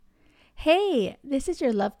Hey, this is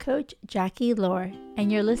your love coach, Jackie Lore,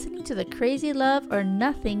 and you're listening to the Crazy Love or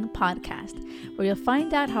Nothing podcast, where you'll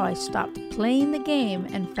find out how I stopped playing the game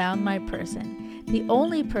and found my person, the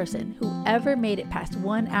only person who ever made it past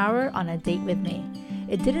 1 hour on a date with me.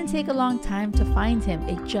 It didn't take a long time to find him,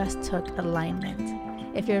 it just took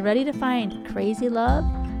alignment. If you're ready to find crazy love,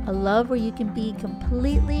 a love where you can be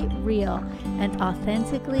completely real and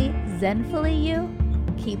authentically, zenfully you,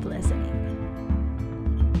 keep listening.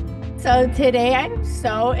 So today I'm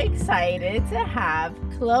so excited to have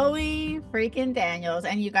Chloe freaking Daniels.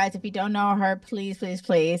 And you guys, if you don't know her, please.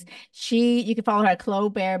 You can follow her at Chloe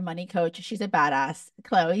Bear Money Coach. She's a badass.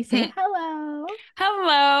 Chloe, say hello.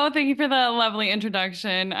 Hello. Thank you for the lovely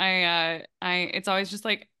introduction. It's always just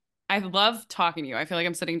like, I love talking to you. I feel like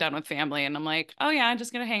I'm sitting down with family and I'm like, oh yeah, I'm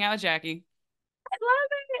just gonna hang out with Jackie. I love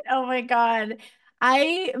it. Oh my God.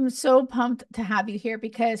 I am so pumped to have you here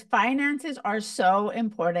because finances are so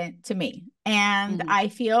important to me. And Mhm. I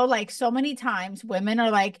feel like so many times women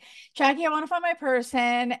are like, Jackie, I want to find my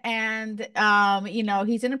person. And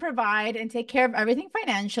he's gonna provide and take care of everything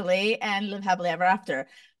financially and live happily ever after.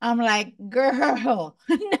 I'm like, girl,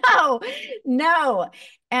 no, no.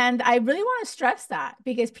 And I really want to stress that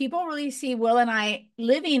because people really see Will and I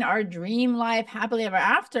living our dream life happily ever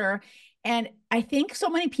after. And I think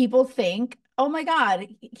so many people think, oh my God,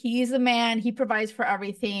 he's the man, he provides for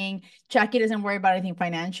everything. Jackie doesn't worry about anything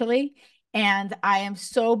financially. And I am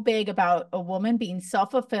so big about a woman being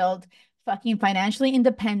self-fulfilled, fucking financially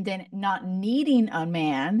independent, not needing a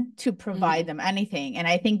man to provide Mhm. them anything. And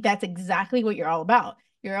I think that's exactly what you're all about.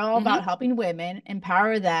 You're all about Mhm. helping women,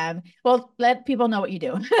 empower them. Well, let people know what you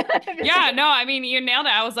do. Yeah, no, I mean, you nailed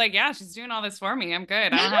it. I was like, yeah, she's doing all this for me. I'm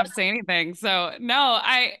good. I don't have to say anything. So, no,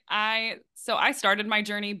 I started my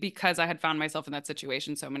journey because I had found myself in that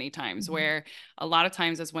situation so many times Mhm. where a lot of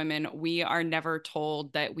times as women, we are never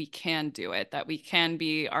told that we can do it, that we can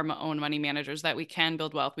be our own money managers, that we can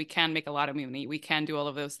build wealth, we can make a lot of money, we can do all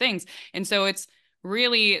of those things. And so it's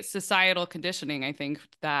really societal conditioning, I think,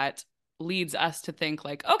 that leads us to think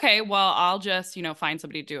like, okay, well, I'll just, find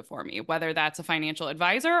somebody to do it for me, whether that's a financial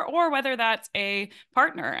advisor or whether that's a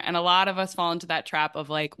partner. And a lot of us fall into that trap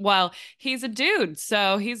of like, well, he's a dude,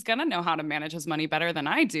 so he's going to know how to manage his money better than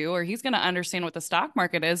I do, or he's going to understand what the stock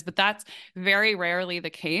market is. But that's very rarely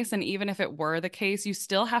the case. And even if it were the case, you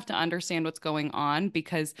still have to understand what's going on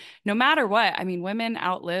because no matter what, I mean, women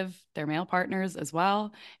outlive their male partners as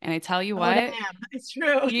well. And I tell you Oh, what, damn. It's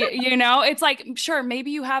true. it's like, sure,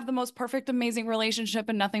 maybe you have the most perfect, amazing relationship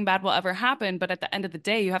and nothing bad will ever happen. But at the end of the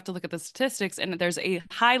day, you have to look at the statistics, and there's a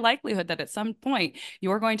high likelihood that at some point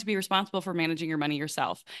you're going to be responsible for managing your money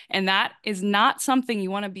yourself. And that is not something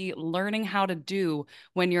you want to be learning how to do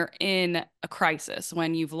when you're in a crisis,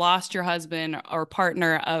 when you've lost your husband or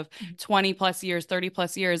partner of 20 plus years, 30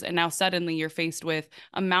 plus years, and now suddenly you're faced with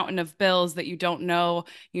a mountain of bills that you don't know,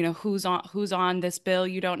 who's on this bill,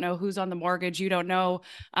 you don't know who's on the mortgage, you don't know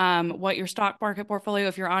what your stock market portfolio,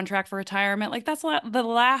 if you're on track for retirement, like that's the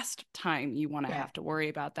last time you want to Yeah. have to worry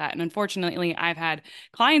about that. And unfortunately, I've had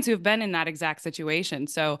clients who have been in that exact situation.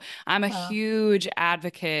 So I'm a Well, huge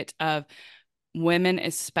advocate of women,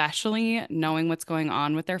 especially knowing what's going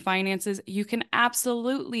on with their finances. You can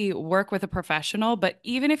absolutely work with a professional, but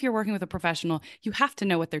even if you're working with a professional, you have to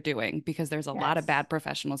know what they're doing because there's a lot of yes. bad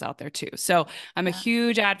professionals out there too. So I'm a Yeah.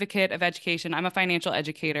 huge advocate of education. I'm a financial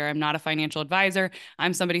educator. I'm not a financial advisor.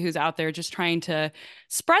 I'm somebody who's out there just trying to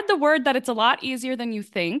spread the word that it's a lot easier than you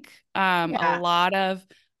think. Yeah.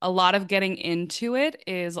 A lot of getting into it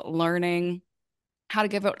is learning how to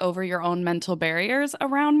get over your own mental barriers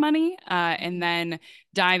around money, and then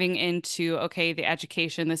diving into, okay, the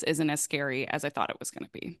education, this isn't as scary as I thought it was going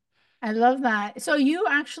to be. I love that. So you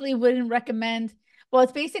actually wouldn't recommend, well,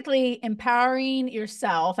 it's basically empowering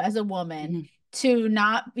yourself as a woman Mhm. to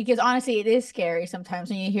not, because honestly, it is scary sometimes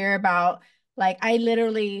when you hear about, like, I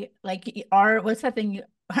literally, like, what's that thing?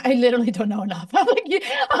 I literally don't know enough.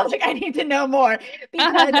 I'm like, I need to know more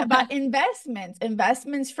because about investments.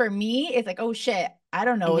 Investments for me, it's like, oh shit, I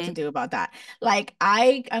don't know what to Mhm. do about that. Like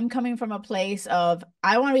I'm coming from a place of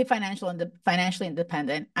I want to be financially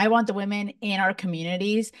independent. I want the women in our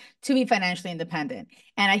communities to be financially independent.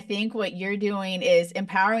 And I think what you're doing is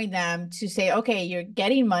empowering them to say, okay, you're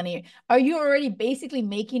getting money. Are you already basically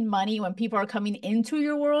making money when people are coming into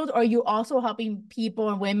your world? Or are you also helping people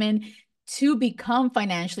and women to become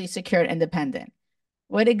financially secure and independent?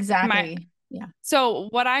 What My exactly? Yeah. So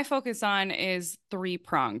what I focus on is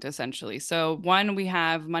three-pronged essentially. So one, we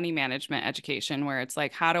have money management education where it's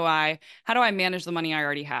like, how do I manage the money I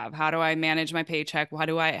already have? How do I manage my paycheck? How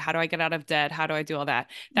do I get out of debt? How do I do all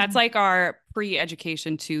that? That's Mhm. like our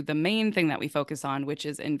pre-education to the main thing that we focus on, which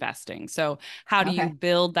is investing. So how do you Okay.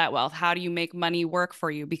 build that wealth? How do you make money work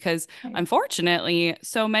for you? Because Right. unfortunately,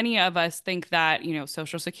 so many of us think that,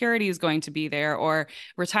 Social Security is going to be there or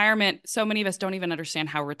retirement. So many of us don't even understand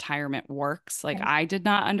how retirement works. Like Right. I did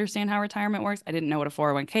not understand how retirement works. I didn't know what a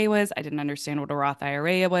 401k was. I didn't understand what a Roth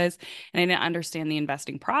IRA was, and I didn't understand the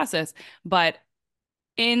investing process. But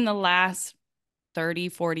in the last 30,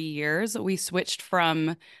 40 years, we switched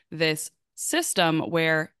from this system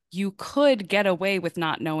where you could get away with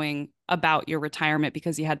not knowing about your retirement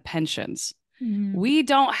because you had pensions. Mm, We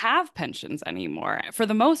don't have pensions anymore for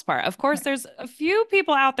the most part. Of course, right. there's a few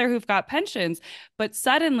people out there who've got pensions, but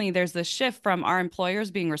suddenly there's this shift from our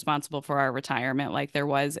employers being responsible for our retirement, like there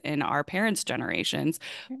was in our parents' generations.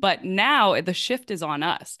 But now the shift is on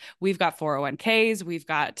us. We've got 401ks, we've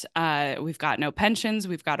got no pensions.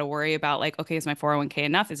 We've got to worry about like, okay, is my 401k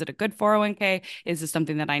enough? Is it a good 401k? Is this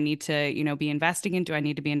something that I need to, be investing in? Do I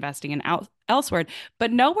need to be investing in elsewhere?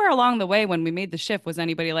 But nowhere along the way when we made the shift was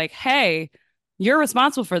anybody like, hey, you're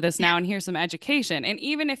responsible for this now and here's some education. And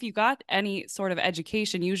even if you got any sort of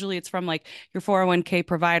education, usually it's from like your 401k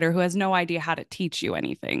provider who has no idea how to teach you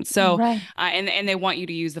anything. So Right. and they want you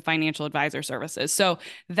to use the financial advisor services. So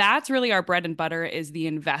that's really our bread and butter is the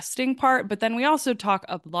investing part. But then we also talk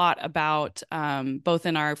a lot about both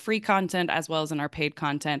in our free content as well as in our paid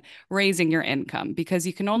content, raising your income because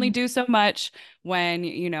you can only Mm, do so much when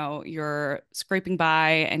you're scraping by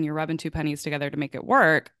and you're rubbing two pennies together to make it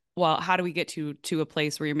work. Well, how do we get to a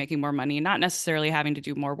place where you're making more money, not necessarily having to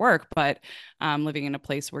do more work, but living in a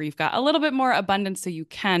place where you've got a little bit more abundance so you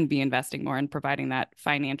can be investing more and providing that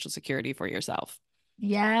financial security for yourself.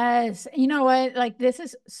 yes. You know what? Like this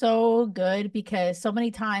is so good because so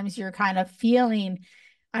many times you're kind of feeling.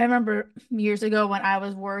 I remember years ago when I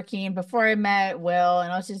was working before I met Will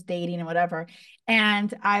and I was just dating and whatever.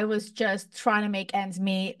 And I was just trying to make ends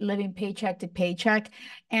meet, living paycheck to paycheck.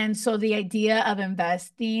 And so the idea of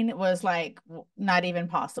investing was like not even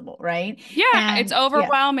possible, right? Yeah, it's And yeah,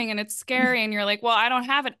 overwhelming and it's scary. And you're like, well, I don't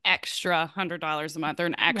have an extra $100 a month or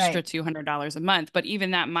an extra right, $200 a month. But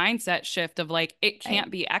even that mindset shift of like, it right. can't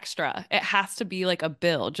be extra. It has to be like a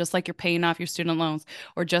bill, just like you're paying off your student loans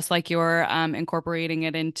or just like you're incorporating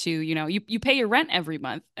it into, you pay your rent every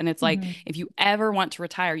month. And it's like, Hmm. if you ever want to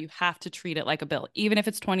retire, you have to treat it like a bill, even if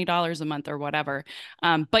it's $20 a month or whatever.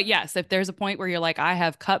 But yes, if there's a point where you're like, I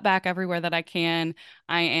have cut back everywhere that I can,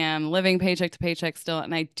 I am living paycheck to paycheck still,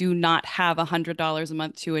 and I do not have $100 a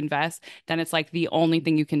month to invest, then it's like the only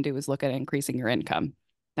thing you can do is look at increasing your income.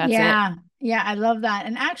 That's it. Yeah, yeah, I love that.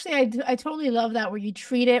 And actually, I totally love that where you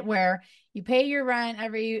treat it where you pay your rent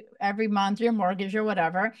every month, your mortgage or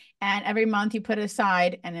whatever, and every month you put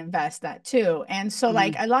aside and invest that too. And so,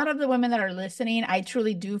 like Mhm. a lot of the women that are listening, I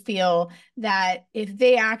truly do feel that if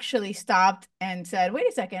they actually stopped and said, "Wait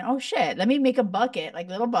a second, oh shit, let me make a bucket, like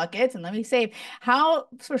little buckets, and let me save." How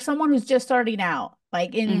for someone who's just starting out,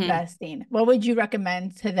 like in Mhm. investing, what would you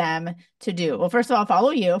recommend to them to do? Well, first of all,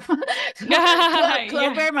 follow you. Yeah.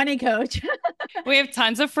 Clover Money Coach. We have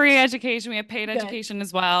tons of free education. We have paid Good. education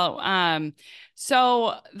as well.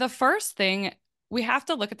 So the first thing we have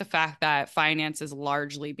to look at the fact that finance is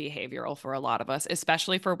largely behavioral for a lot of us,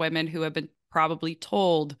 especially for women who have been probably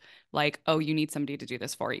told like, oh, you need somebody to do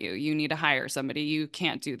this for you. You need to hire somebody. You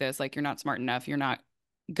can't do this. Like you're not smart enough. You're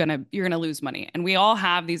gonna lose money. And we all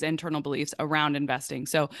have these internal beliefs around investing.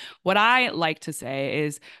 So what I like to say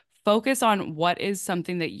is focus on what is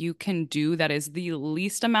something that you can do that is the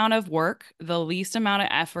least amount of work, the least amount of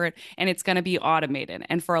effort, and it's going to be automated.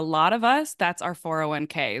 And for a lot of us, that's our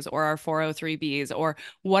 401ks or our 403bs or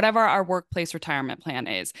whatever our workplace retirement plan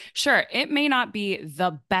is. Sure, it may not be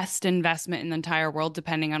the best investment in the entire world,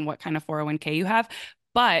 depending on what kind of 401k you have,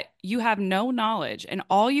 but you have no knowledge, and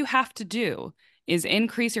all you have to do is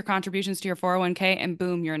increase your contributions to your 401k and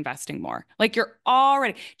boom, you're investing more. Like you're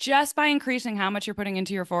already just by increasing how much you're putting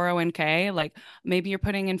into your 401k, like maybe you're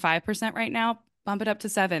putting in 5% right now, bump it up to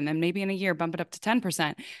 7, and maybe in a year bump it up to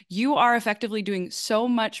 10%. You are effectively doing so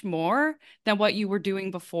much more than what you were doing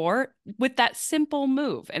before with that simple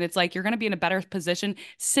move. And it's like you're going to be in a better position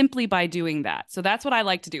simply by doing that. So that's what I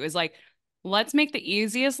like to do is like let's make the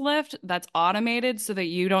easiest lift that's automated so that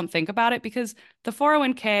you don't think about it because the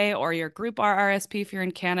 401k or your group RRSP if you're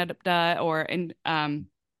in Canada or in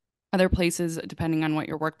other places, depending on what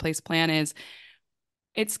your workplace plan is,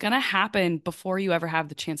 it's going to happen before you ever have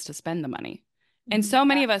the chance to spend the money. And so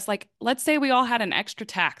many Yeah. of us, like, let's say we all had an extra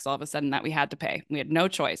tax all of a sudden that we had to pay. We had no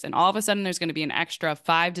choice. And all of a sudden, there's going to be an extra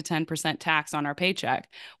 5 to 10% tax on our paycheck.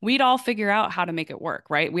 We'd all figure out how to make it work,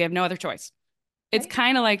 right? We have no other choice. It's Right.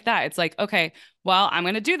 kind of like that. It's like, okay, well, I'm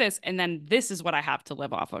going to do this. And then this is what I have to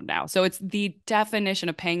live off of now. So it's the definition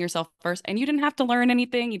of paying yourself first. And you didn't have to learn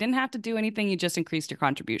anything. You didn't have to do anything. You just increased your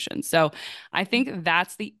contribution. So I think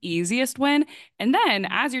that's the easiest win. And then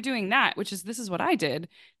as you're doing that, which is this is what I did,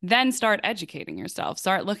 then start educating yourself.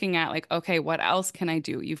 Start looking at like, okay, what else can I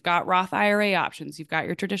do? You've got Roth IRA options. You've got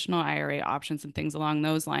your traditional IRA options and things along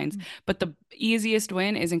those lines. But the easiest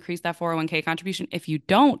win is increase that 401k contribution. If you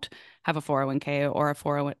don't have a 401k or a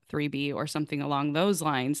 403b or something along those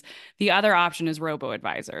lines. The other option is robo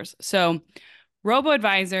advisors. So robo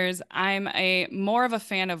advisors, I'm a more of a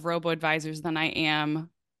fan of robo advisors than I am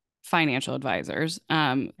financial advisors,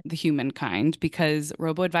 the human kind, because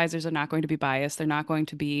robo advisors are not going to be biased. They're not going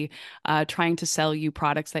to be trying to sell you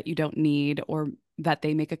products that you don't need or that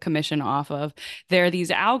they make a commission off of. They're these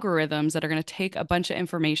algorithms that are going to take a bunch of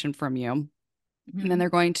information from you, and then Mhm. they're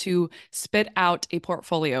going to spit out a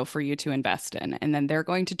portfolio for you to invest in. And then they're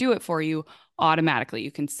going to do it for you automatically.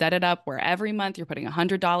 You can set it up where every month you're putting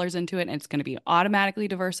 $100 into it and it's going to be automatically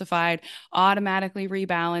diversified, automatically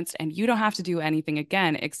rebalanced, and you don't have to do anything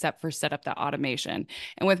again except for set up that automation.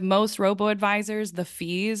 And with most robo advisors, the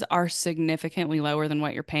fees are significantly lower than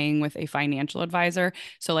what you're paying with a financial advisor.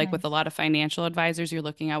 So, like with a Nice. lot of financial advisors, you're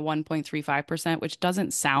looking at 1.35%, which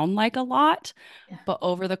doesn't sound like a lot, Yeah. but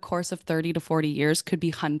over the course of 30 to 40 years could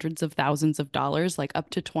be hundreds of thousands of dollars, like up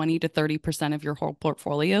to 20 to 30% of your whole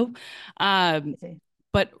portfolio. Um, Crazy.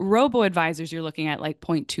 but robo advisors, you're looking at like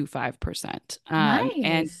 0.25%.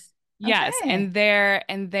 And Nice. yes, Okay. and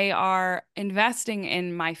they are investing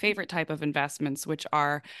in my favorite type of investments, which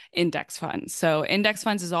are index funds. So index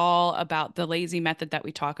funds is all about the lazy method that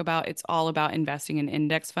we talk about. It's all about investing in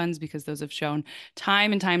index funds because those have shown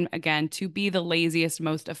time and time again to be the laziest,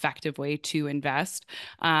 most effective way to invest.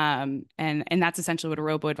 And that's essentially what a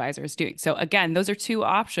robo advisor is doing. So again, those are two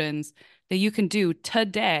options that you can do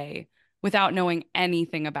today without knowing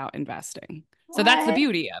anything about investing. So that's the What?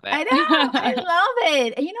 beauty of I know. I it. love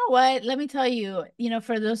it. And you know what? Let me tell you,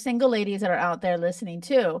 for those single ladies that are out there listening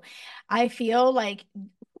too, I feel like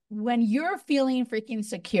when you're feeling freaking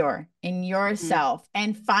secure in Mhm, yourself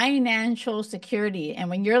and financial security, and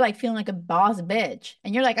when you're like feeling like a boss bitch,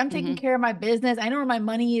 and you're like, I'm taking mhm, care of my business, I know where my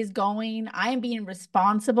money is going, I am being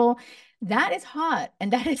responsible. That is hot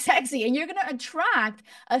and that is sexy. And you're going to attract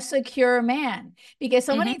a secure man because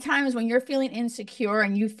so mhm, many times when you're feeling insecure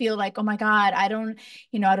and you feel like, oh my God, I don't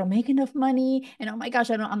make enough money. And oh my gosh,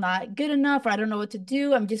 I'm not good enough, or I don't know what to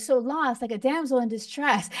do. I'm just so lost, like a damsel in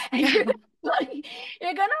distress. And like,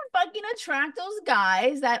 you're gonna fucking attract those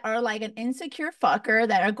guys that are like an insecure fucker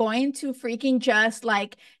that are going to freaking just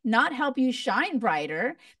like not help you shine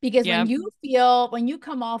brighter because yeah. when you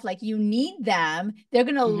come off like you need them, they're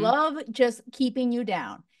gonna Mhm, love just keeping you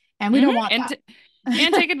down. And we mhm. don't want And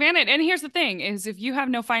that. take advantage. And here's the thing is if you have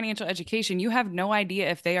no financial education, you have no idea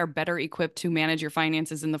if they are better equipped to manage your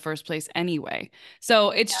finances in the first place anyway.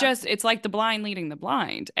 So Yeah. it's like the blind leading the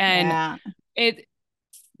blind. And Yeah. it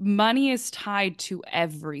money is tied to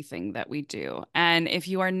everything that we do. And if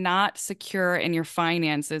you are not secure in your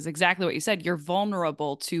finances, exactly what you said, you're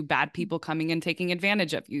vulnerable to bad people coming and taking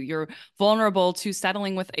advantage of you. You're vulnerable to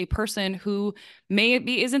settling with a person who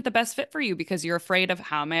maybe isn't the best fit for you because you're afraid of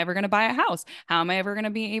how am I ever going to buy a house? How am I ever going to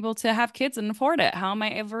be able to have kids and afford it? How am I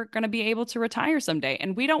ever going to be able to retire someday?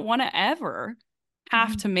 And we don't want to ever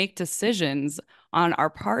have Mhm. to make decisions on our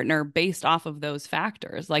partner based off of those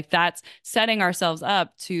factors. Like that's setting ourselves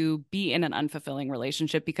up to be in an unfulfilling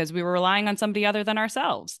relationship because we were relying on somebody other than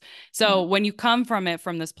ourselves. Yeah. So when you come from it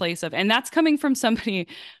from this place of, and that's coming from somebody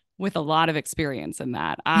with a lot of experience in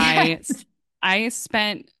that, Yeah. I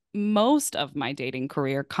spent most of my dating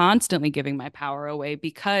career constantly giving my power away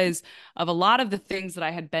because of a lot of the things that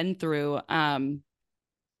I had been through.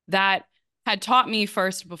 That had taught me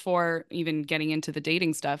first before even getting into the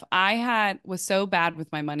dating stuff. I had was so bad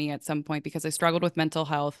with my money at some point because I struggled with mental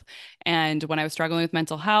health. And when I was struggling with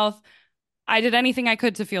mental health, I did anything I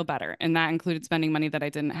could to feel better, and that included spending money that I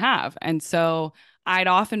didn't have. And so I'd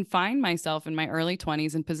often find myself in my early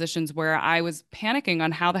 20s in positions where I was panicking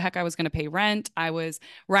on how the heck I was going to pay rent. I was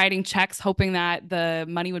writing checks hoping that the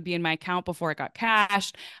money would be in my account before it got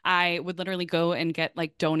cashed. I would literally go and get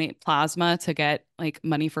like donate plasma to get like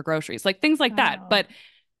money for groceries, like things like that. Wow. But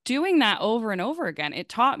doing that over and over again, it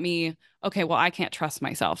taught me, okay, well, I can't trust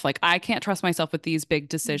myself. Like, I can't trust myself with these big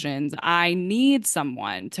decisions. I need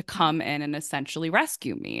someone to come in and essentially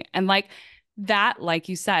rescue me. And like that, like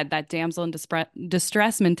you said, that damsel in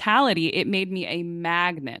distress mentality, it made me a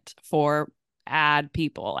magnet for bad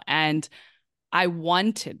people. And I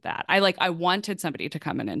wanted that. I wanted somebody to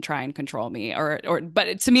come in and try and control me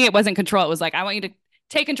but to me it wasn't control. It was like I want you to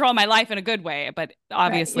take control of my life in a good way. But Right.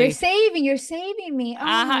 obviously, You're saving me. Oh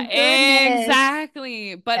my goodness.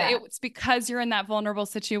 exactly. But Yeah. it's because you're in that vulnerable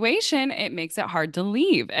situation, it makes it hard to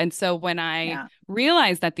leave. And so when I Yeah.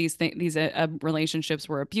 realized that these relationships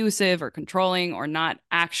were abusive or controlling or not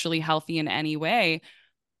actually healthy in any way,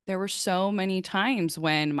 there were so many times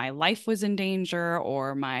when my life was in danger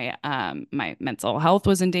or my mental health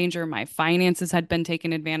was in danger, my finances had been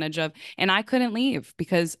taken advantage of, and I couldn't leave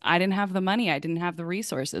because I didn't have the money, I didn't have the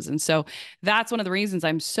resources. And so that's one of the reasons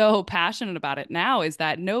I'm so passionate about it now is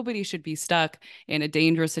that nobody should be stuck in a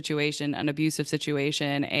dangerous situation, an abusive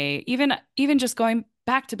situation, a even just going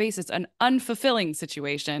back to basics, an unfulfilling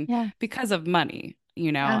situation Yeah. because of money,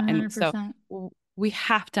 you know? And so 100%. we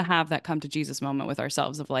have to have that come to Jesus moment with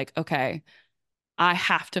ourselves of like, okay, I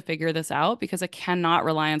have to figure this out because I cannot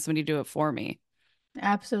rely on somebody to do it for me.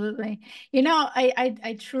 Absolutely.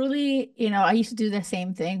 I truly, I used to do the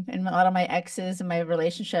same thing in a lot of my exes and my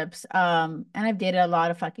relationships. And I've dated a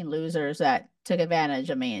lot of fucking losers that took advantage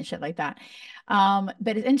of me and shit like that.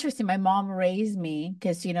 But it's interesting. My mom raised me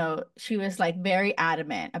because, she was like very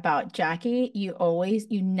adamant about Jackie,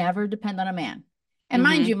 you never depend on a man. And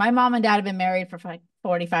mind Mm-hmm. you, my mom and dad have been married for like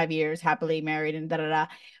 45 years, happily married and da da da.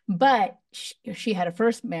 But she had a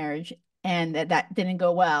first marriage and that didn't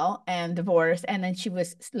go well and divorced, and then she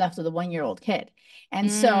was left with a 1-year-old kid.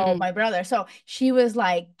 And so Mm, my brother, so she was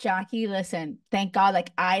like, Jackie, listen, thank God,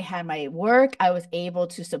 like I had my work, I was able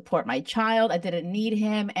to support my child, I didn't need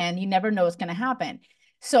him, and you never know what's going to happen.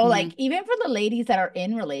 So mm-hmm. like even for the ladies that are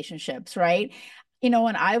in relationships, right?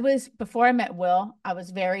 When I was before I met Will, I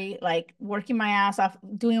was very like working my ass off,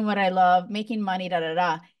 doing what I love, making money, da da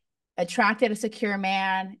da, attracted a secure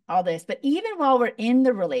man, all this. But even while we're in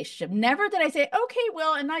the relationship, never did I say, okay,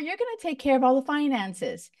 Will, and now you're going to take care of all the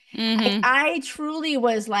finances. Mm-hmm. I truly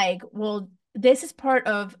was like, well, this is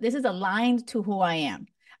aligned to who I am.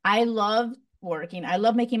 I love working. I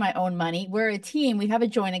love making my own money. We're a team. We have a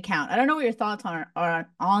joint account. I don't know what your thoughts are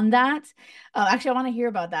on that. Actually, I want to hear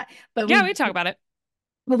about that. But Yeah, we we talk about it.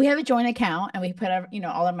 but we have a joint account and we put our,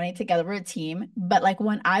 all our money together. We're a team. But like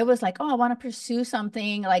when I was like, oh, I want to pursue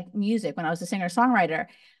something like music when I was a singer-songwriter,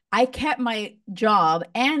 I kept my job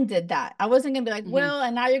and did that. I wasn't gonna be like, Mm-hmm. well,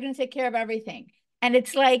 and now you're gonna take care of everything. And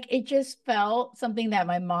it's like it just felt something that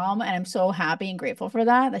my mom, and I'm so happy and grateful for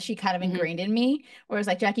that she kind of Mm-hmm. ingrained in me. Whereas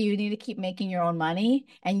like Jackie, you need to keep making your own money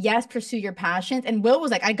and yes, pursue your passions. And Will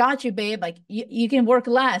was like, I got you, babe. Like you can work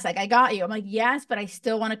less. Like I got you. I'm like, yes, but I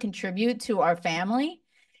still want to contribute to our family.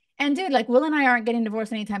 And dude, like Will and I aren't getting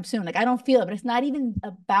divorced anytime soon. Like I don't feel it, but it's not even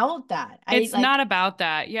about that. I It's like, not about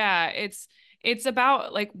that. Yeah, it's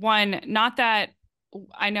about like one, not that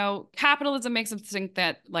I know capitalism makes us think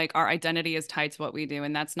that like our identity is tied to what we do,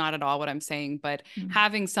 and that's not at all what I'm saying, but mm,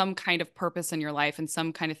 having some kind of purpose in your life and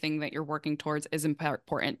some kind of thing that you're working towards is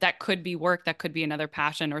important. That could be work, that could be another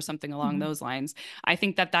passion or something along mhm, those lines. I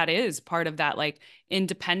think that that is part of that like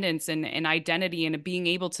independence and identity and being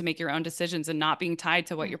able to make your own decisions and not being tied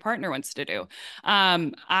to what your partner wants to do.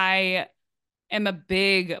 I am a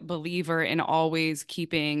big believer in always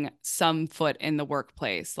keeping some foot in the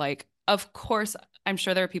workplace. Like, of course, I'm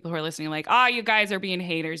sure there are people who are listening, like, oh, you guys are being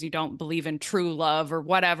haters. You don't believe in true love or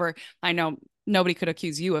whatever. I know nobody could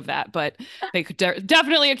accuse you of that, but they could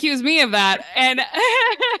definitely accuse me of that. And,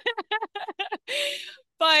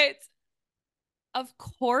 but of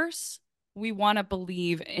course, we want to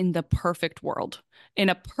believe in the perfect world. In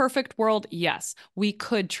a perfect world, yes, we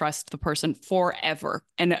could trust the person forever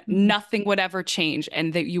and mhm, nothing would ever change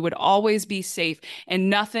and that you would always be safe and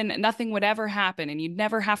nothing would ever happen and you'd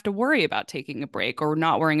never have to worry about taking a break or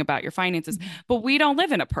not worrying about your finances. mhm, But we don't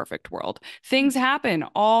live in a perfect world. Things happen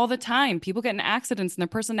all the time. People get in accidents and their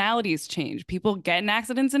personalities change. People get in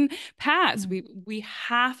accidents and pass. mhm, We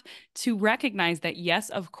have to recognize that yes,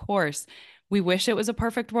 of course, we wish it was a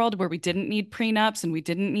perfect world where we didn't need prenups and we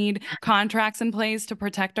didn't need contracts in place to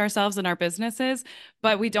protect ourselves and our businesses,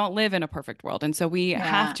 but we don't live in a perfect world. And so we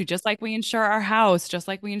have yeah, to, just like we insure our house, just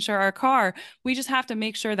like we insure our car, we just have to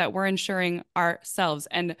make sure that we're insuring ourselves.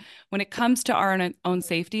 And when it comes to our own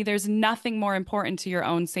safety, there's nothing more important to your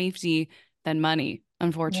own safety than money,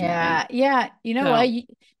 unfortunately. yeah, yeah. You know what? So,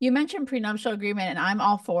 You mentioned prenuptial agreement, and I'm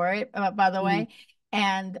all for it, by the mhm, way.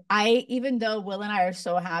 And even though Will and I are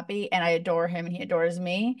so happy and I adore him and he adores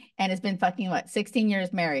me, and it's been fucking what, 16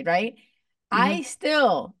 years married, right? mhm, I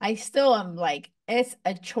still am like, it's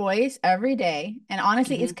a choice every day. And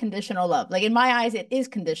honestly, it's mhm. conditional love. Like in my eyes, it is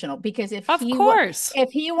conditional because Of course.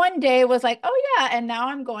 if he one day was like, oh yeah, and now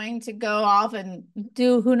I'm going to go off and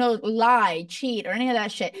do who knows, lie, cheat, or any of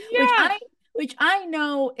that shit, Yeah. which I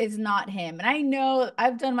know is not him. And I know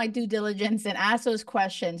I've done my due diligence and asked those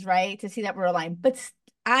questions, right? To see that we're aligned. But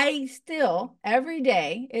I still every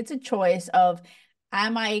day it's a choice of how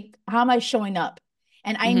am I showing up?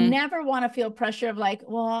 And I Hmm. never want to feel pressure of like,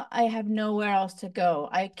 well, I have nowhere else to go.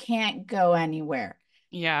 I can't go anywhere.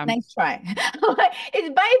 Yeah. Nice try. It's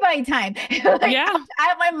bye-bye time. Like Yeah. I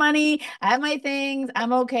have my money, I have my things,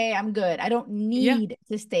 I'm okay, I'm good. I don't Yeah. need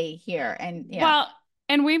to stay here. And yeah. Well,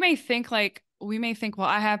 and we may think, well,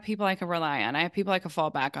 I have people I can rely on. I have people I can fall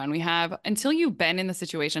back on. We have, until you've been in the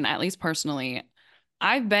situation, at least personally,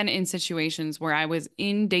 I've been in situations where I was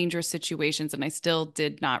in dangerous situations and I still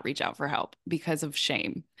did not reach out for help because of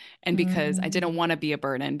shame and because I didn't Mm, want to be a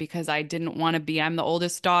burden, because I didn't want to be, I'm the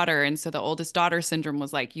oldest daughter. And so the oldest daughter syndrome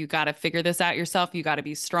was like, you got to figure this out yourself. You got to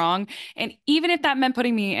be strong. And even if that meant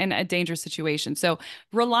putting me in a dangerous situation. So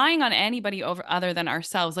relying on anybody over other than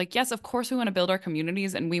ourselves, like, yes, of course, we want to build our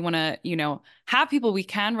communities and we want to, have people we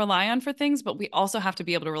can rely on for things, but we also have to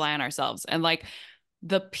be able to rely on ourselves. And like,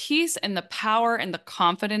 the peace and the power and the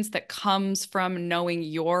confidence that comes from knowing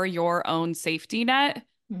you're your own safety net,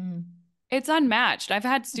 mm, it's unmatched. I've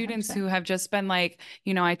had students 100%. who have just been like,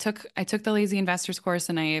 I took the Lazy Investors course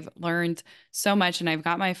and I've learned so much and I've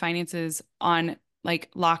got my finances on like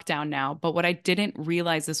lockdown now. But what I didn't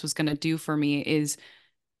realize this was going to do for me is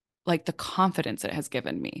like the confidence it has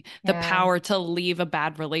given me, the Yeah. power to leave a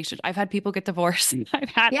bad relationship. I've had people get divorced. I'm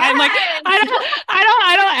like, Yes.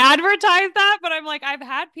 I don't advertise that, but I'm like, I've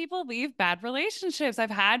had people leave bad relationships.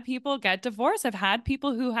 I've had people get divorced. I've had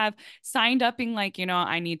people who have signed up being like,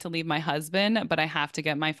 I need to leave my husband, but I have to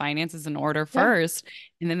get my finances in order Yeah. first.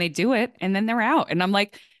 And then they do it and then they're out. And I'm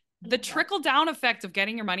like, I the love that. trickle down effect of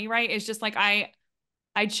getting your money right is just like, I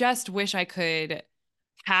just wish I could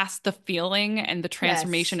past the feeling and the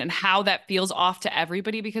transformation Yes. and how that feels off to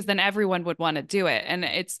everybody, because then everyone would want to do it, and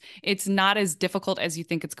it's not as difficult as you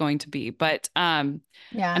think it's going to be. But I'm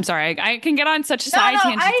Yeah. sorry, I can get on such No, side no,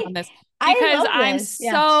 tangents on this I because love I'm this.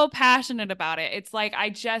 Yeah. so passionate about it. It's like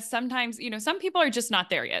I just sometimes, some people are just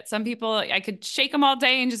not there yet. Some people I could shake them all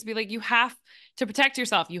day and just be like, you have to protect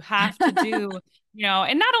yourself, you have to do,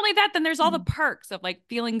 and not only that, then there's all the perks of like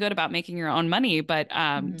feeling good about making your own money. But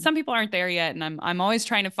Mhm. some people aren't there yet, and I'm always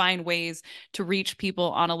trying to find ways to reach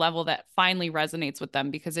people on a level that finally resonates with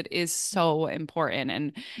them because it is so important.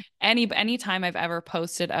 And any time I've ever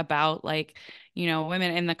posted about like,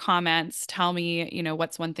 women in the comments tell me,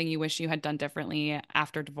 what's one thing you wish you had done differently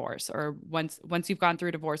after divorce, or once you've gone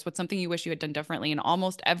through divorce, what's something you wish you had done differently? And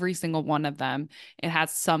almost every single one of them, it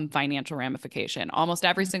has some financial ramification. Almost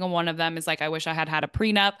every single one of them is like, I wish I had had a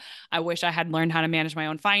prenup. I wish I had learned how to manage my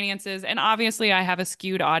own finances. And obviously, I have a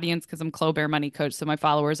skewed audience because I'm Clo Bear Money Coach, so my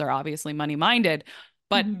followers are obviously money minded.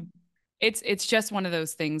 But Mhm. it's just one of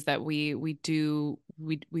those things that we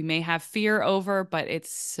may have fear over, but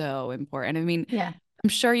it's so important. I mean, Yeah. I'm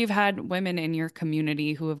sure you've had women in your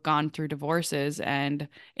community who have gone through divorces and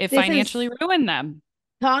it This financially is ruined them.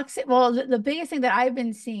 toxic. Well, the biggest thing that I've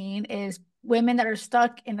been seeing is women that are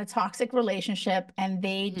stuck in a toxic relationship and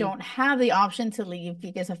they Mhm. don't have the option to leave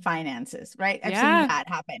because of finances, right? I've seen Yeah. that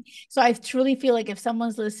happen. So I truly feel like if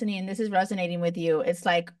someone's listening and this is resonating with you, it's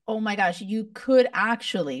like, oh my gosh, you could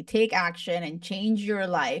actually take action and change your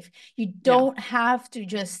life. You Yeah. don't have to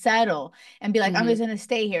just settle and be like, I'm just Hmm. going to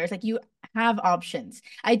stay here. It's like you have options.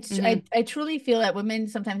 Hmm. I truly feel that women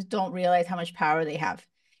sometimes don't realize how much power they have,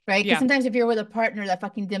 right? Because Yeah. sometimes if you're with a partner that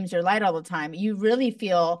fucking dims your light all the time, you really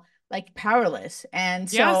feel like powerless. And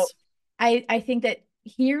so Yes. I think that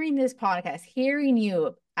hearing this podcast, hearing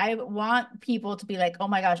you, I want people to be like, oh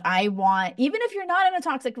my gosh, I want, even if you're not in a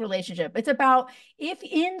toxic relationship, it's about if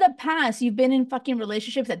in the past you've been in fucking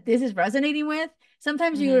relationships that this is resonating with,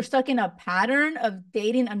 sometimes you're Hmm. stuck in a pattern of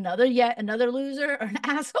dating yet another loser or an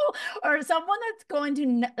asshole or someone that's going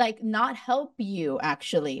to like not help you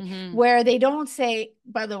actually, Hmm. where they don't say,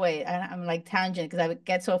 by the way, I'm like tangent because I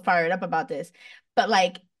get so fired up about this, but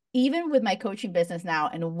like even with my coaching business now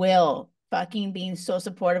and Will fucking being so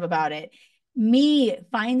supportive about it, me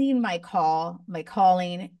finding my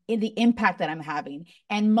calling in the impact that I'm having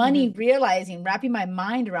and money Hmm. realizing, wrapping my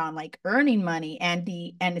mind around like earning money and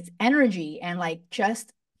its energy and like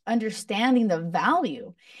just understanding the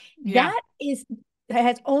value Yeah. that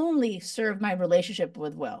has only served my relationship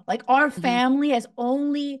with Will. Like our Hmm. family has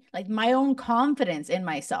only like my own confidence in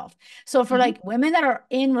myself. So for Hmm. like women that are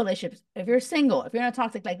in relationships, if you're single, if you're not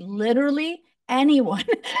toxic, like literally anyone,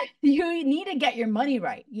 you need to get your money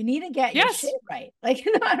right. You need to get your shit Yes. right. Like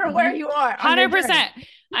no matter where Hmm. you are on your journey. 100%.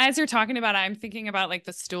 As you're talking about it, I'm thinking about like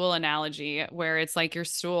the stool analogy where it's like your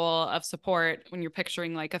stool of support when you're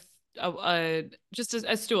picturing like just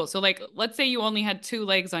a stool. So like let's say you only had two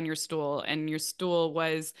legs on your stool and your stool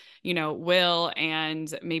was, Will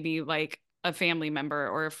and maybe like a family member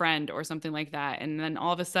or a friend or something like that. And then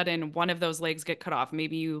all of a sudden, one of those legs get cut off.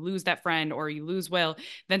 Maybe you lose that friend or you lose Will.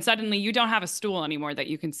 Then suddenly you don't have a stool anymore that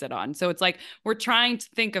you can sit on. So it's like we're trying to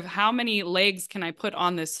think of how many legs can I put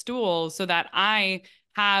on this stool so that I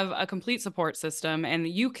have a complete support system, and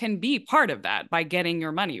you can be part of that by getting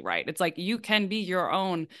your money right. It's like you can be your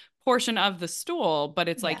own portion of the stool, but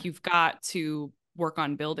it's Yeah. like you've got to work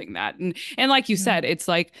on building that. And like you said, it's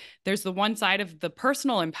like there's the one side of the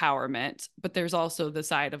personal empowerment, but there's also the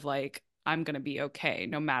side of like I'm going to be okay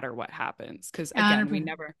no matter what happens, because again,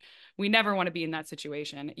 100%. we never want to be in that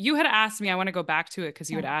situation. You had asked me, I want to go back to it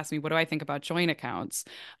because you Yeah. had asked me, what do I think about joint accounts?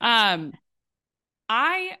 Um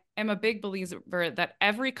I am a big believer that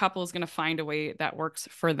every couple is going to find a way that works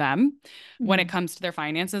for them when it Mhm. comes to their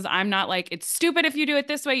finances. I'm not like, it's stupid if you do it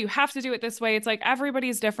this way, you have to do it this way. It's like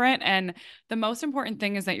everybody's different. And the most important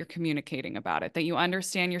thing is that you're communicating about it, that you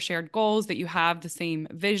understand your shared goals, that you have the same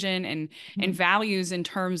vision and Mhm. values in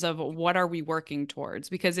terms of what are we working towards.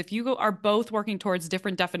 Because if you are both working towards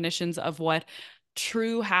different definitions of what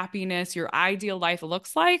true happiness, your ideal life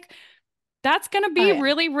looks like, that's going to Oh be yeah.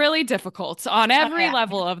 really, really difficult on Oh every yeah.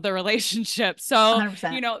 level of the relationship. So,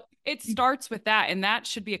 100%. it starts with that. And that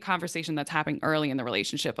should be a conversation that's happening early in the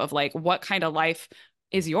relationship of like, what kind of life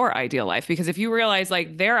is your ideal life? Because if you realize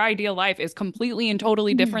like their ideal life is completely and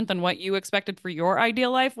totally Mhm. different than what you expected for your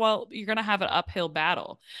ideal life, well, you're going to have an uphill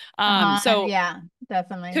battle. So Yeah,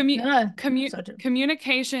 definitely. commu- No, no, commu- so true.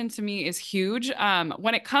 communication to me is huge.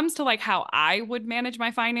 When it comes to like how I would manage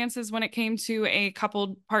my finances when it came to a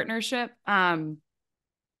coupled partnership,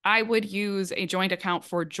 I would use a joint account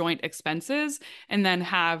for joint expenses and then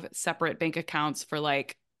have separate bank accounts for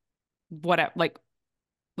like what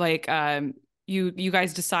like you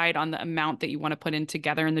guys decide on the amount that you want to put in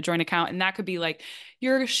together in the joint account, and that could be like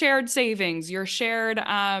your shared savings, your shared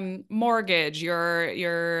mortgage, your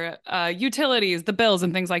utilities, the bills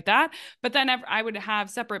and things like that. But then I would have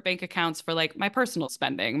separate bank accounts for like my personal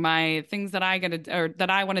spending, my things that I get to, or that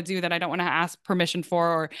I want to do that I don't want to ask permission for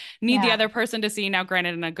or need the Yeah. other person to see. Now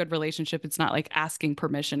granted, in a good relationship, it's not like asking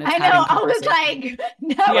permission, it's I know. having I was conversation.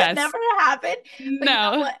 like, no, it Yes. never happened. But you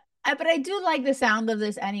know No. what? But I do like the sound of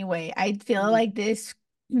this anyway. I feel Mhm. like this,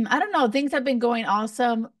 I don't know, things have been going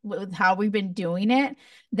awesome with how we've been doing it.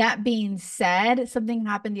 That being said, something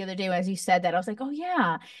happened the other day as you said that. I was like, oh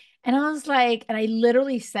yeah. And I was like, and I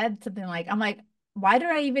literally said something like, I'm like, why do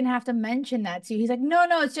I even have to mention that to you? He's like, no,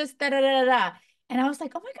 no, it's just da da da da da. And I was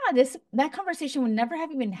like, oh my God, this that conversation would never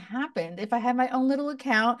have even happened if I had my own little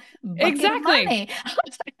account bucket of Exactly. money. I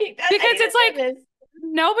was like, I Because need to it's say like this.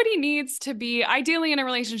 nobody needs to be, ideally in a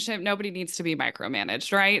relationship, nobody needs to be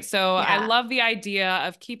micromanaged, right? So I Yeah. love the idea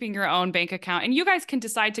of keeping your own bank account, and you guys can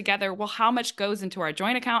decide together, well, how much goes into our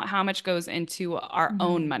joint account, how much goes into our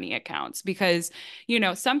own Mhm. money accounts, because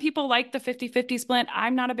some people like the 50-50 split.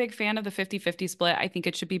 I'm not a big fan of the 50-50 split. I think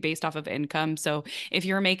it should be based off of income. So if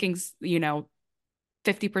you're making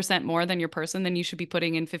 50% more than your person, then you should be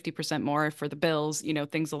putting in 50% more for the bills,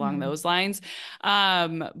 things along Mhm. those lines.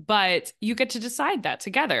 But you get to decide that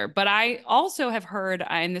together. But I also have heard,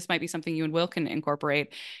 and this might be something you and Will can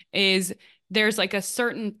incorporate, is there's like a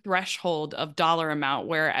certain threshold of dollar amount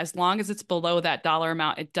where as long as it's below that dollar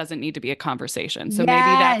amount, it doesn't need to be a conversation. So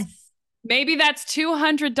Yes. maybe that's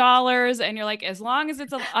 $200 and you're like, as long as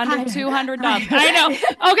it's under Hi. $200. I know.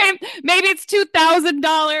 Hi. Okay, maybe it's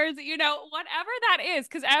 $2,000, whatever that is,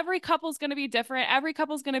 because every couple's going to be different. Every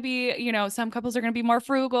couple's going to be, some couples are going to be more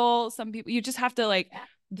frugal. Some people, you just have to like Yeah.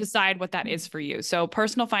 decide what that is for you. So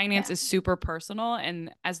personal finance Yeah. is super personal.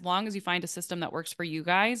 And as long as you find a system that works for you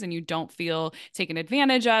guys and you don't feel taken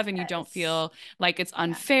advantage of and you don't Yes. feel like it's Yeah.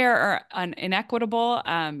 unfair or inequitable,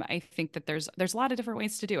 I think that there's a lot of different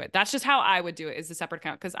ways to do it. That's just how I would do it, is a separate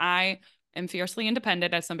account, because I am fiercely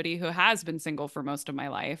independent as somebody who has been single for most of my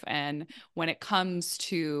life. And when it comes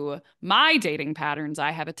to my dating patterns,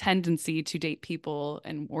 I have a tendency to date people,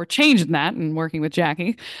 and we're changing that and working with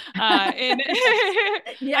Jackie. And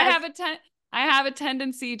I Yes. have I have a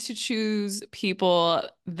tendency to choose people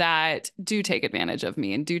that do take advantage of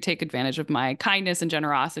me and do take advantage of my kindness and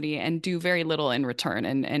generosity and do very little in return,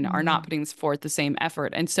 and are not Mhm. putting forth the same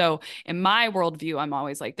effort. And so in my worldview, I'm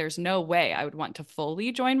always like, there's no way I would want to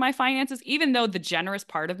fully join my finances, even though the generous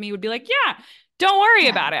part of me would be like, yeah, don't worry Yeah.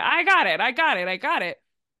 about it. I got it. I got it. I got it.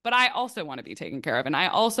 But I also want to be taken care of. And I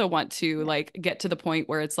also want to Yeah. like get to the point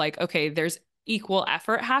where it's like, okay, there's equal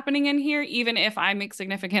effort happening in here. Even if I make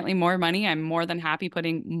significantly more money, I'm more than happy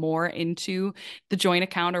putting more into the joint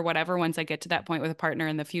account or whatever once I get to that point with a partner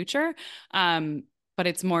in the future. But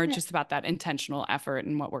it's more Yeah. just about that intentional effort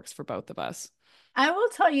and what works for both of us. I will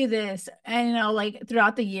tell you this, and like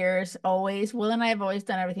throughout the years, always, Will and I have always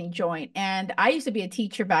done everything joint. And I used to be a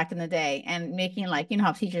teacher back in the day and making like,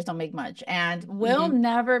 how teachers don't make much. And Will Hmm.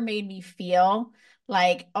 never made me feel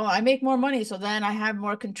like, oh, I make more money, so then I have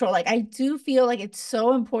more control. Like I do feel like it's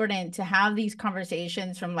so important to have these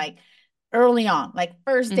conversations from like early on, like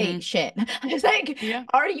first date Hmm. shit. It's like, Yeah.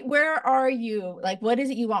 where are you? Like, what is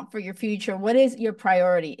it you want for your future? What is your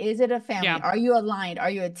priority? Is it a family? Yeah. Are you aligned? Are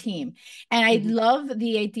you a team? And I Hmm. love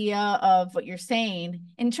the idea of what you're saying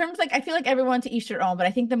in terms like I feel like everyone to each their own, but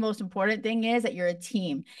I think the most important thing is that you're a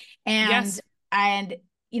team. And Yes. and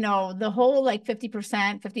the whole like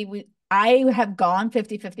 50%, 50 I have gone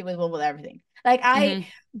 50-50 with Will with everything. Like Hmm.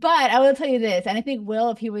 but I will tell you this, and I think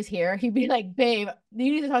Will, if he was here, he'd be like, babe,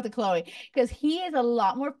 you need to talk to Chloe because he is a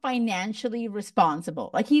lot more financially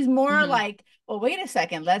responsible. Like he's more Hmm. like, well, wait a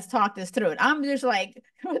second, let's talk this through. And I'm just like,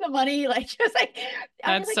 with the money, like just like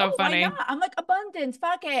I'm just That's like, so oh, why not? funny. I'm like abundance,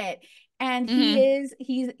 fuck it. And Hmm.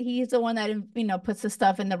 he's the one that puts the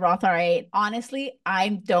stuff in the Roth IRA. Honestly, I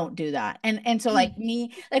don't do that. And so like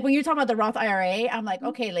me, like when you're talking about the Roth IRA, I'm like,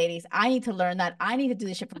 okay, ladies, I need to learn that. I need to do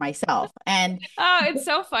this shit for myself. And Oh, it's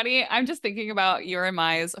so funny. I'm just thinking about your and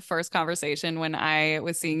Mai's first conversation when I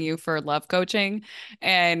was seeing you for love coaching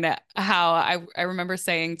and how I remember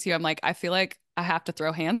saying to you, I'm like, I feel like I have to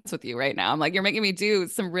throw hands with you right now. I'm like, you're making me do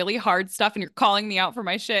some really hard stuff and you're calling me out for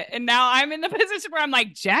my shit. And now I'm in the position where I'm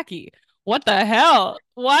like, Jackie, what the hell?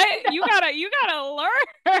 What? You gotta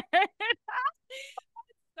learn.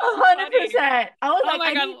 So funny. 100%. I was Oh like,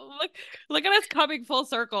 my God. Look at us coming full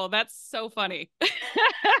circle. That's so funny.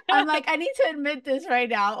 I need to admit this right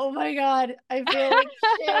now. Oh my God. I feel like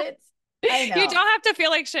shit. I You know. don't have to feel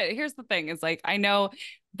like shit. Here's the thing is like, I know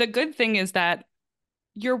the good thing is that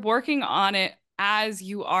you're working on it as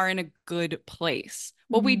you are in a good place.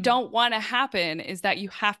 What we Mhm. don't want to happen is that you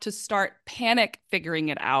have to start panic figuring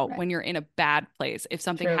it out Right. when you're in a bad place. If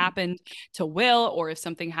something True. happened to Will or if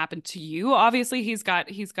something happened to you, obviously he's got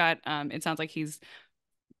it sounds like he's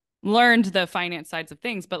learned the finance sides of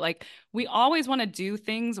things, but like we always want to do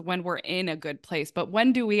things when we're in a good place. But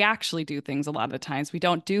when do we actually do things? A lot of the times we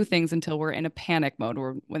don't do things until we're in a panic mode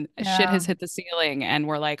or when shit Yeah. has hit the ceiling and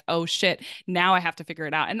we're like, oh shit, now I have to figure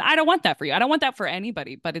it out. And I don't want that for you. I don't want that for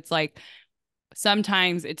anybody, but it's like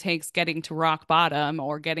sometimes it takes getting to rock bottom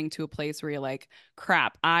or getting to a place where you're like,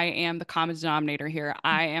 crap, I am the common denominator here.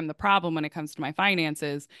 I am the problem when it comes to my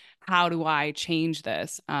finances. How do I change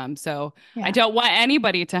this? So I Yeah. don't want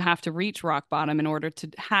anybody to have to reach rock bottom in order to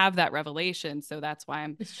have that revelation. So that's why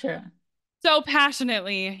I'm It's true. so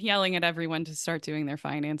passionately yelling at everyone to start doing their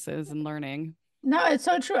finances and learning. No, it's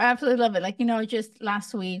so true. I absolutely love it. Like, just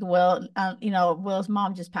last week, Will's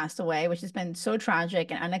mom just passed away, which has been so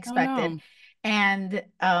tragic and Oh unexpected. no. And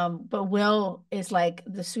but Will is like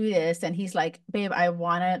the sweetest, and he's like, babe, I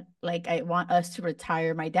want us to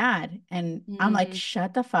retire my dad. And I'm like, Hmm.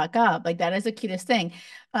 shut the fuck up. Like, that is the cutest thing.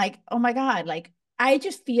 Like, oh my God. Like, I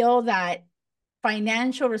just feel that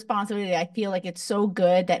financial responsibility. I feel like it's so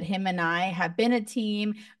good that him and I have been a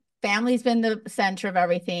team. Family's been the center of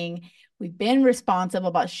everything. We've been responsible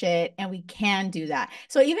about shit and we can do that.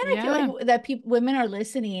 So even I feel Yeah. like that women are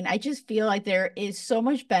listening, I just feel like there is so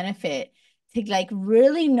much benefit to like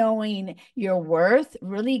really knowing your worth,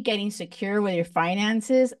 really getting secure with your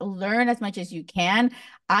finances, learn as much as you can.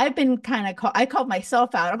 I've been I called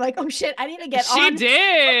myself out. I'm like, oh shit, I need to get She on.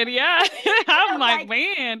 did. Yeah. I'm I'm like, like,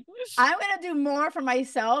 man. I'm gonna do more for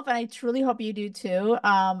myself, and I truly hope you do too.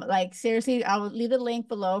 Like seriously, I will leave the link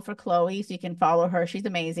below for Chloe so you can follow her. She's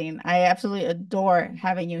amazing. I absolutely adore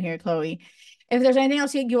having you here, Chloe. If there's anything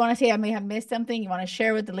else you want to say, I may have missed something you want to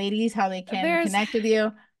share with the ladies, how they can There's connect with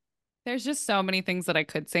you. There's just so many things that I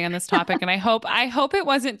could say on this topic, and I hope it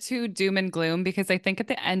wasn't too doom and gloom because I think at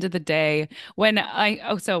the end of the day, when I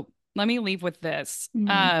oh so let me leave with this.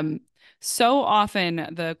 Mhm. So often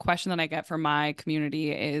the question that I get from my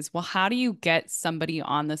community is, well, how do you get somebody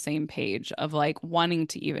on the same page of like wanting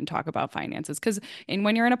to even talk about finances? Because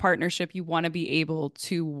when you're in a partnership, you want to be able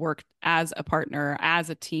to work as a partner,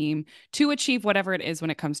 as a team to achieve whatever it is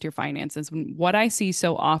when it comes to your finances. What I see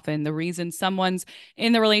so often, the reason someone's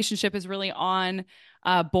in the relationship is really on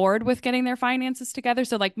board with getting their finances together.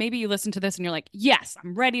 So, like, maybe you listen to this and you're like, yes,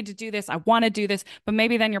 I'm ready to do this. I want to do this. But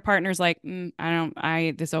maybe then your partner's like,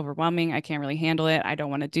 this overwhelming. I can't really handle it. I don't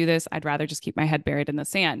want to do this. I'd rather just keep my head buried in the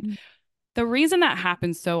sand. The reason that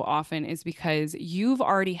happens so often is because you've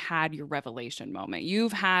already had your revelation moment.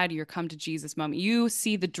 You've had your come to Jesus moment. You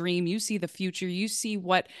see the dream, you see the future, you see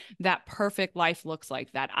what that perfect life looks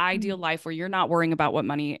like, that ideal life where you're not worrying about what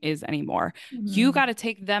money is anymore. You Mhm. got to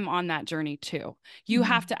take them on that journey too. You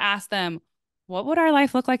have Mhm. to ask them, what would our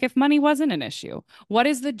life look like if money wasn't an issue? What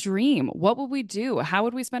is the dream? What would we do? How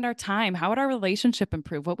would we spend our time? How would our relationship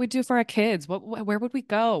improve? What would we do for our kids? Where would we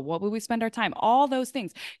go? What would we spend our time? All those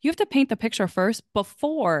things. You have to paint the picture first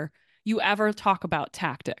before you ever talk about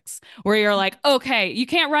tactics, where you're like, okay, you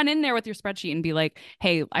can't run in there with your spreadsheet and be like,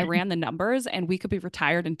 hey, I ran the numbers and we could be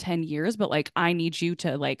retired in 10 years, but like, I need you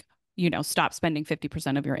to like, stop spending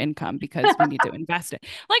 50% of your income because we need to invest it.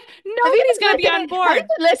 Like, nobody's going to be on board. Have you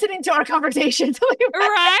been listening to our conversations?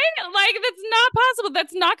 Right? Like, that's not possible.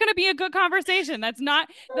 That's not going to be a good conversation. That's not,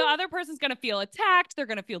 the other person's going to feel attacked. They're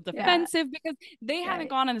going to feel defensive because they haven't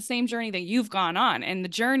gone on the same journey that you've gone on. And the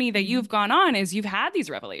journey that you've gone on is you've had these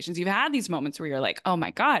revelations. You've had these moments where you're like, oh my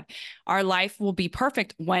God, our life will be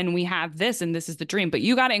perfect when we have this, and this is the dream. But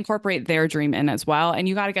you got to incorporate their dream in as well. And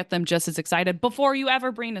you got to get them just as excited before you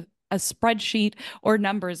ever bring a spreadsheet or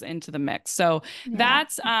numbers into the mix. So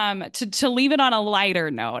that's to leave it on a lighter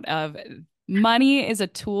note of money is a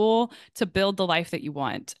tool to build the life that you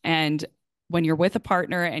want. And when you're with a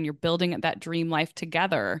partner and you're building that dream life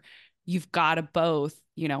together, you've got to both,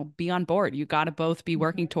 be on board. You got to both be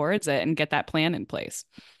working towards it and get that plan in place.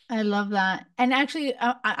 I love that. And actually,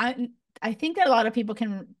 I think that a lot of people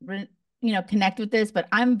can connect with this, but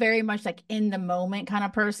I'm very much like in the moment kind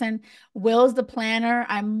of person. Will's the planner.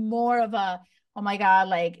 I'm more of a, oh my God,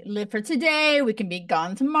 like live for today. We can be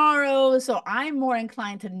gone tomorrow. So I'm more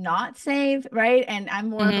inclined to not save, right? And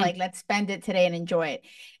I'm more of like, let's spend it today and enjoy it.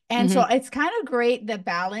 And so it's kind of great, the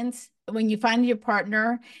balance when you find your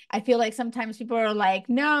partner. I feel like sometimes people are like,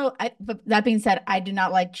 no, but that being said, I do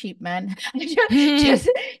not like cheap men.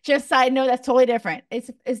 just side note, that's totally different.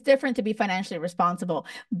 It's different to be financially responsible,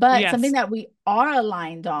 but something that we are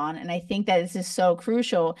aligned on, and I think that this is so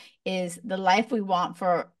crucial, is the life we want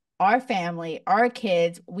for our family, our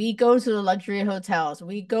kids. We go to the luxury hotels,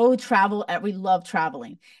 we go travel, we love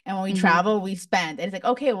traveling. And when we travel, we spend. And it's like,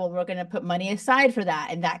 okay, well, we're going to put money aside for that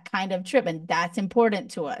and that kind of trip. And that's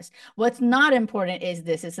important to us. What's not important is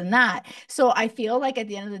this and that. So I feel like at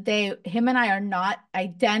the end of the day, him and I are not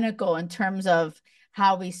identical in terms of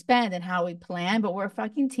how we spend and how we plan, but we're a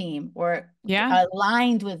fucking team. We're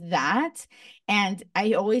aligned with that. And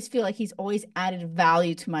I always feel like he's always added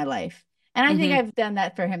value to my life. And I think I've done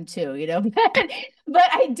that for him too, but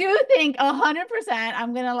I do think 100%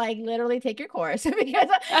 I'm going to like literally take your course because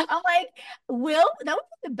I'm like, Will, that would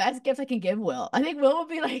be the best gift I can give Will. I think Will will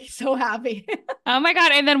be like so happy. Oh my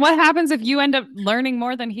God. And then what happens if you end up learning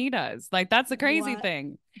more than he does? Like, that's the crazy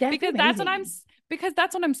thing. Because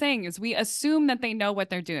that's what I'm saying is we assume that they know what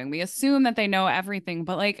they're doing. We assume that they know everything.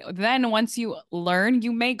 But like, then once you learn,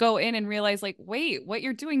 you may go in and realize like, wait, what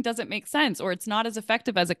you're doing doesn't make sense, or it's not as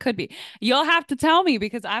effective as it could be. You'll have to tell me,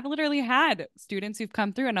 because I've literally had students who've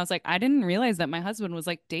come through and I was like, I didn't realize that my husband was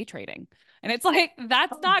like day trading. And it's like,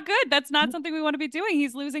 that's not good. That's not something we want to be doing.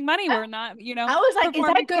 He's losing money. We're not, I was like, is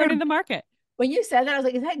that good in the market? When you said that, I was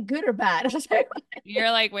like, is that good or bad? I was like,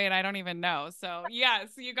 you're like, wait, I don't even know. So yes,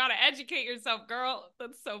 you got to educate yourself, girl.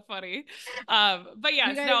 That's so funny. But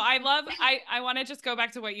yes, I want to just go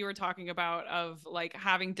back to what you were talking about of like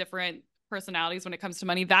having different personalities when it comes to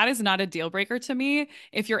money. That is not a deal breaker to me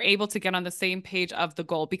if you're able to get on the same page of the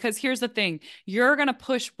goal. Because here's the thing, you're going to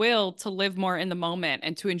push Will to live more in the moment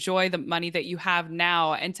and to enjoy the money that you have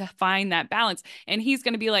now and to find that balance. And he's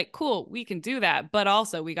going to be like, cool, we can do that. But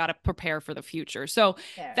also we got to prepare for the future. So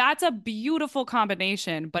that's a beautiful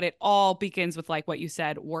combination, but it all begins with like what you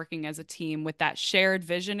said, working as a team with that shared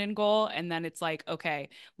vision and goal. And then it's like, okay,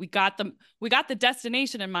 we got the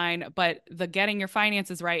destination in mind, but the getting your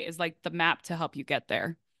finances right is like the map to help you get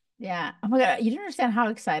there. Yeah. Oh my God. You don't understand how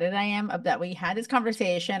excited I am that we had this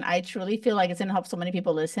conversation. I truly feel like it's going to help so many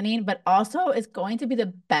people listening, but also it's going to be the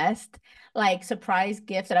best like surprise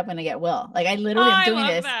gift that I'm going to get Will. Like I literally am doing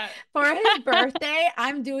this for his birthday.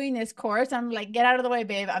 I'm doing this course. I'm like, get out of the way,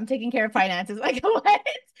 babe. I'm taking care of finances. Like what?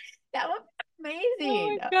 That would be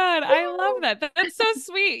amazing. Oh my God. I love that. That's so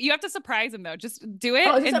sweet. You have to surprise him though. Just do it.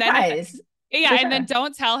 And surprise. And then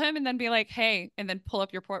don't tell him and then be like, hey, and then pull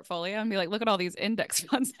up your portfolio and be like, look at all these index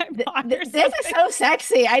funds I bought. This is so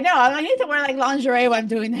sexy. I know. I need to wear like lingerie when I'm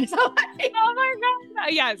doing this. Oh my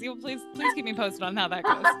God. Yes, you please keep me posted on how that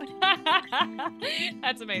goes.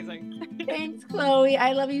 That's amazing. Thanks, Chloe.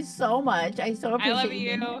 I love you so much. I so appreciate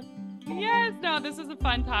you. I love you. Yes, no, this is a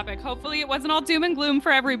fun topic. Hopefully it wasn't all doom and gloom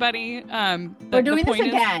for everybody. We're doing this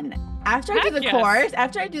again. After I do the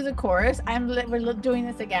course, we're doing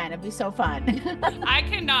this again. It'd be so fun. I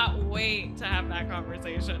cannot wait to have that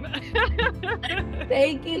conversation.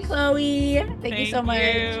 Thank you, Chloe. Thank you so much.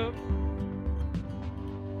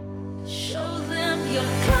 Show them your